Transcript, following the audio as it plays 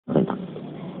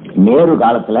நேரு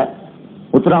காலத்துல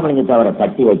முத்துராமலிங்க தேவரை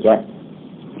தட்டி வைக்க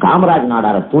காமராஜ்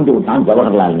நாடாரை தூண்டி விட்டான்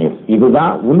ஜவஹர்லால் நேரு.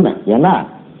 இதுதான் உண்மை. ஏன்னா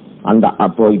அந்த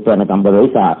அப்போ இப்ப எனக்கு 50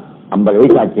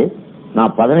 வயசு ஆச்சு.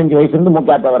 நான் 15 வயசுல இருந்து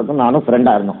முக்கிய தேவருக்கும் நானும்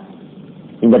ஃப்ரெண்டா இருந்தோம்.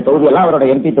 இந்த தொகுதியெல்லாம் அவரோட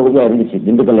எம்பி தொகுதியா இருந்துச்சு.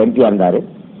 திண்டுக்கல் எம்பியா இருந்தாரு.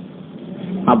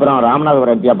 அப்புறம்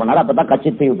ராமநாதபுரம் எம்பியா பண்ணாரு. அப்பதான்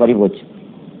கட்சித்தீவு பறி போச்சு.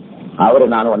 அவரு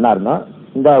நானும் ஒன்னா இருந்தோம்.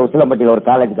 இந்த உசிலம்பட்டியில ஒரு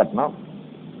காலேஜ் கட்டணும்.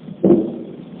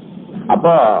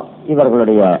 அப்போ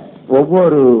இவர்களுடைய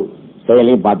ஒவ்வொரு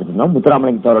செயலையும் பார்த்துட்டு இருந்தோம்.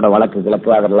 முத்துராமலிங்க தேவரோட வழக்கு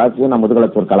கிழக்கு அதெல்லாம்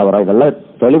முதுகலத்தூர் கலவரம் இதெல்லாம்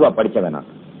தெளிவா படிச்ச வேணாம்.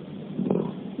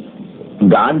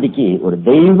 காந்திக்கு ஒரு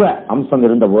தெய்வ அம்சம்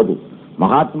இருந்த போது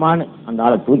மகாத்மான்னு அந்த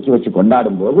ஆளை தூக்கி வச்சு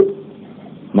கொண்டாடும் போது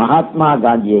மகாத்மா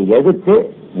காந்தியை எதிர்த்து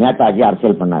நேதாஜி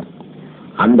அரசியல் பண்ணார்.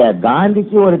 அந்த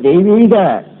காந்திக்கு ஒரு தெய்வீக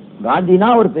காந்தினா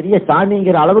ஒரு பெரிய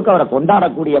சாமிங்கிற அளவுக்கு அவரை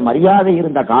கொண்டாடக்கூடிய மரியாதை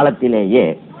இருந்த காலத்திலேயே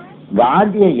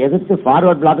காந்தியை எதிர்த்து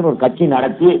ஃபார்வர்ட் பிளாக் ஒரு கட்சி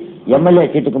நடத்தி எம்எல்ஏ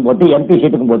சீட்டுக்கும் போட்டு எம்பி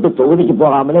சீட்டுக்கும் போட்டு தொகுதிக்கு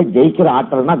போகாமலே ஜெயிக்கிற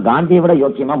ஆற்றல்னா காந்தியை விட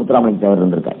யோக்கியமா முத்துராமலிங்க தேவர்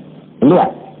இருந்திருக்காரு இல்லையா?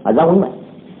 அதுதான் உண்மை.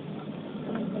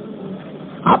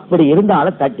 அப்படி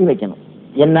இருந்தாலும் தட்டி வைக்கணும்.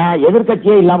 என்ன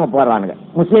எதிர்கட்சியே இல்லாம போறானுங்க.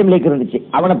 முஸ்லீம் லீக் இருந்துச்சு,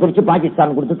 அவனை பிரிச்சு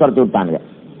பாகிஸ்தான் கொடுத்து துரத்தி விட்டானுங்க.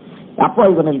 அப்போ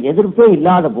இவனுக்கு எதிர்ப்பே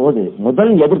இல்லாத போது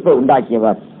முதல் எதிர்ப்பை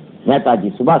உண்டாக்கியவர் நேதாஜி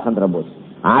சுபாஷ் சந்திர போஸ்.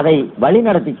 அதை வழி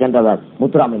நடத்தி சென்றவர்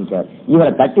முத்துராமலிங்க.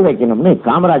 இவரை தட்டி வைக்கணும்னு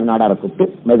காமராஜ் நாடாரை கூப்பிட்டு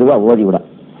மெதுவா ஓதி விட.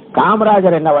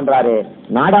 காமராஜர் என்ன பண்றாரு,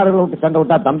 நாடார்களை விட்டு சண்டை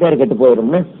விட்டா தம்பேர் கெட்டு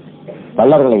போயிடும்னு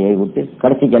பல்லர்களை ஏறி விட்டு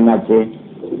கடைசிக்கு என்னாச்சு,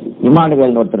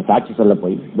 இம்மானுவேல் ஒருத்தர் சாட்சி சொல்ல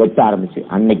போய் வெட்ட ஆரம்பிச்சு.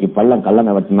 அன்னைக்கு பள்ளம்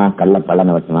கல்லனை வெட்டினா கல்ல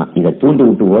பள்ளனை வெட்டினா. இதை தூண்டி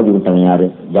விட்டு ஓதி விட்டவன் யாரு?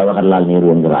 ஜவஹர்லால் நேரு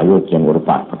என்கிற அயோக்கியன் ஒரு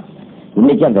பார்ப்போம்.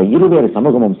 இன்னைக்கு அந்த இருவேறு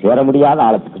சமூகமும் சேர முடியாத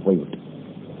ஆழத்துக்கு போய்விட்டு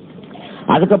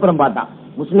அதுக்கப்புறம் பார்த்தா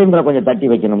முஸ்லீம்களை கொஞ்சம் தட்டி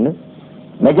வைக்கணும்னு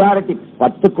மெஜாரிட்டி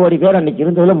 10 கோடி பேர் அன்னைக்கு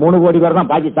இருந்ததுல 3 கோடி பேர் தான்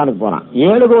பாகிஸ்தானுக்கு போறான்.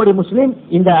 7 கோடி முஸ்லீம்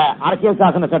இந்த அரசியல்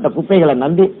சாசன சட்ட குப்பைகளை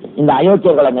நம்பி இந்த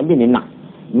அயோக்கியர்களை நம்பி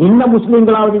நின்ன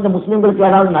முஸ்லீம்களாவது இந்த முஸ்லீம்களுக்கு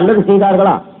ஏதாவது நல்லது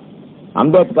செய்தார்களா?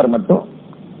 அம்பேத்கர் மட்டும்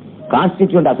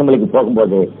கான்ஸ்டிடியூண்ட் அசம்பிளிக்கு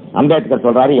போகும்போது அம்பேத்கர்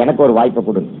சொல்றாரு, எனக்கு ஒரு வாய்ப்பை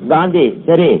கொடு. காந்தி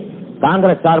சரி,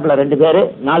 காங்கிரஸ் சார்பில் 2 பேரு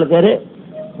 4 பேரு,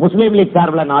 முஸ்லீம் லீக்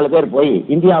சார்பில் 4 பேர் போய்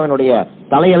இந்தியாவினுடைய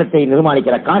தலையெழுத்தை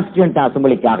நிர்மாணிக்கிற கான்ஸ்டிடியூண்ட்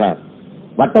அசம்பிளிக்காக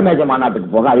வட்டமேஜ மாநாட்டுக்கு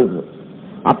போக அறிவிப்பு.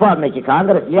 அப்ப அன்னைக்கு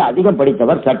காங்கிரஸ்லயே அதிகம்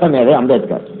படித்தவர் சட்டமேதை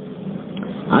அம்பேத்கர்.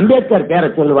 அம்பேத்கர் பேரை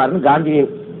சொல்லுவார்னு காந்தி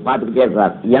பார்த்துக்கிட்டே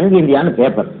இருக்கிறார். யங் இந்தியான்னு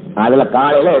பேப்பர், அதுல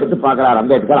காலையில எடுத்து பார்க்கிறார்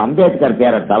அம்பேத்கர். அம்பேத்கர்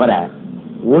பேரை தவிர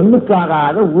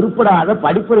ஒண்ணுக்காகாத உருப்படாத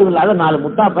படிப்பறிவு இல்லாத 4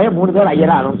 முட்டா பைய 3 பேர்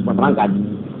ஐயரா அனௌன்ஸ் பண்றான் காந்தி.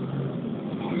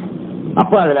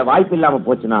 அப்ப அதுல வாய்ப்பு இல்லாம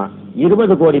போச்சுன்னா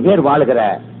 20 கோடி பேர் வாழுகிற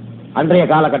அன்றைய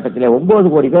காலகட்டத்திலே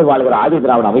 9 கோடி பேர் வாழ்கிற ஆதி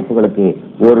திராவிட அமைப்புகளுக்கு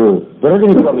ஒரு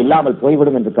பிரதிநிதித்துவம் இல்லாமல்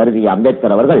போய்விடும் என்று கருதிய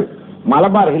அம்பேத்கர் அவர்கள்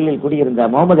மலபார் ஹில்லில் குடியிருந்த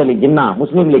முகமது அலி ஜின்னா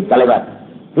முஸ்லீம் லீக் தலைவர்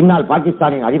பின்னால்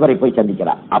பாகிஸ்தானின் அதிபரை போய்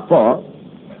சந்திக்கிறார். அப்போ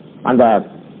அந்த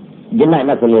ஜின்னா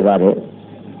என்ன சொல்லிடுறாரு,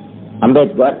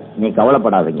 அம்பேத்கர் நீ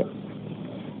கவலைப்படாதீங்க,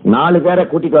 4 பேரை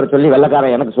கூட்டிட்டு வர சொல்லி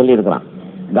வெள்ளக்காரன் எனக்கு சொல்லி இருக்கிறான்.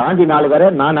 காந்தி 4 பேரை,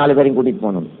 நான் 4 பேரையும் கூட்டிட்டு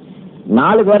போகணும்.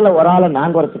 4 பேர்ல ஒரு ஆளை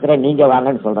நான் குறைச்சுக்கிறேன், நீங்க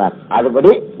வாங்கன்னு சொல்றாரு.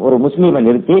 அதுபடி ஒரு முஸ்லீமை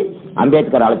நிறுத்தி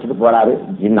அம்பேத்கர் அழைச்சிட்டு போறாரு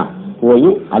ஜின்னா. போய்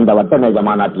அந்த வட்டமேஜ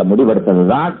மாநாட்டில்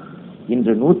முடிவெடுத்ததுதான்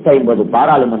இன்று 150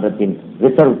 பாராளுமன்றத்தின்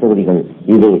ரிசர்வ் தொகுதிகள்.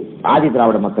 இது ஆதி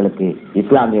திராவிட மக்களுக்கு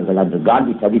இஸ்லாமியர்கள் அன்று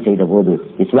காந்தி சதி செய்த போது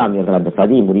இஸ்லாமியர்கள் அந்த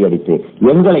சதியை முறியடித்து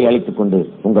எங்களை அழைத்துக் கொண்டு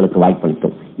உங்களுக்கு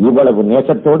வாய்ப்பளித்தோம். இவ்வளவு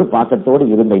நேசத்தோடு பாசத்தோடு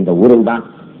இருந்த இந்த ஊரில் தான்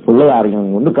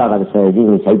பிள்ளையாரையும் ஒன்றுக்காக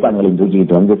சைத்தான்களையும்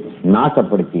தூக்கிட்டு வந்து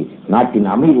நாசப்படுத்தி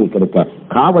நாட்டின் அமைதியை கெடுக்க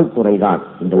காவல்துறை தான்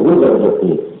இந்த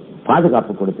ஊர்களுக்கு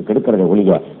பாதுகாப்பு கொடுத்து கெடுக்கிறதை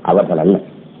ஒழிய அவர்கள் அல்ல.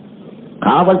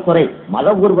 காவல்துறை மத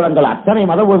ஊர்வலங்கள் அத்தனை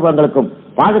மத ஊர்வலங்களுக்கும்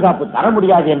பாதுகாப்பு தர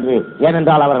முடியாது என்று,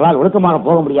 ஏனென்றால் அவர்களால் ஒழுக்கமாக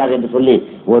போக முடியாது என்று சொல்லி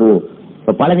ஒரு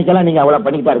பழனிக்கெல்லாம் நீங்க அவ்வளவு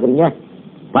பண்ணிக்கிட்டா இருக்கிறீங்க.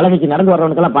 பழனிக்கு நடந்து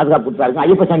வர்றவனுக்கெல்லாம் பாதுகாப்பு கொடுத்தாருங்க.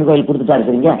 ஐயப்ப சாமி கோயில் கொடுத்துட்டா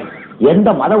இருக்கிறீங்க. எந்த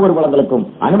மத ஊர்வலங்களுக்கும்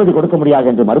அனுமதி கொடுக்க முடியாது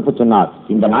என்று மறுப்பு சொன்னால்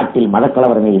இந்த நாட்டில்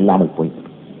மதக்கலவரமே இல்லாமல் போய்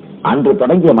அன்று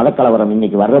தொடங்கிய மதக்கலவரம்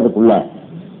இன்னைக்கு வர்றதுக்குள்ள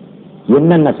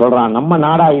என்னென்ன சொல்றான். நம்ம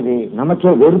நாடா இது,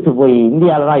 நமக்கே வெறுத்து போய்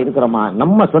இந்தியாவில தான் இருக்கிறோமா,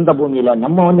 நம்ம சொந்த பூமியில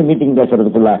நம்ம வந்து மீட்டிங்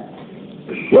பேசுறதுக்குள்ள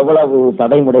எவ்வளவு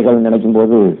தடைமுறைகள் நினைக்கும்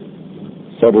போது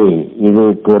சரி,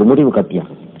 இதுக்கு ஒரு முடிவு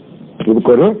கட்டியாகும்.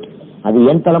 இதுக்கு ஒரு அது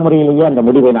என் தலைமுறையிலேயே அந்த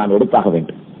முடிவை நான் எடுத்தாக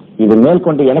வேண்டும். இது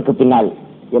மேற்கொண்டு எனக்கு பின்னால்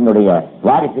என்னுடைய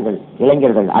வாரிசுகள்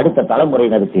இளைஞர்கள் அடுத்த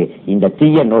தலைமுறையினருக்கு இந்த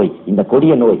தீய நோய், இந்த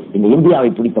கொடிய நோய், இந்த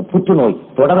இந்தியாவை பிடித்த புற்றுநோய்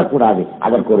தொடரக்கூடாது.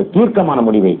 அதற்கு ஒரு தீர்க்கமான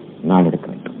முடிவை நான் எடுக்க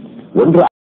வேண்டும். ஒன்று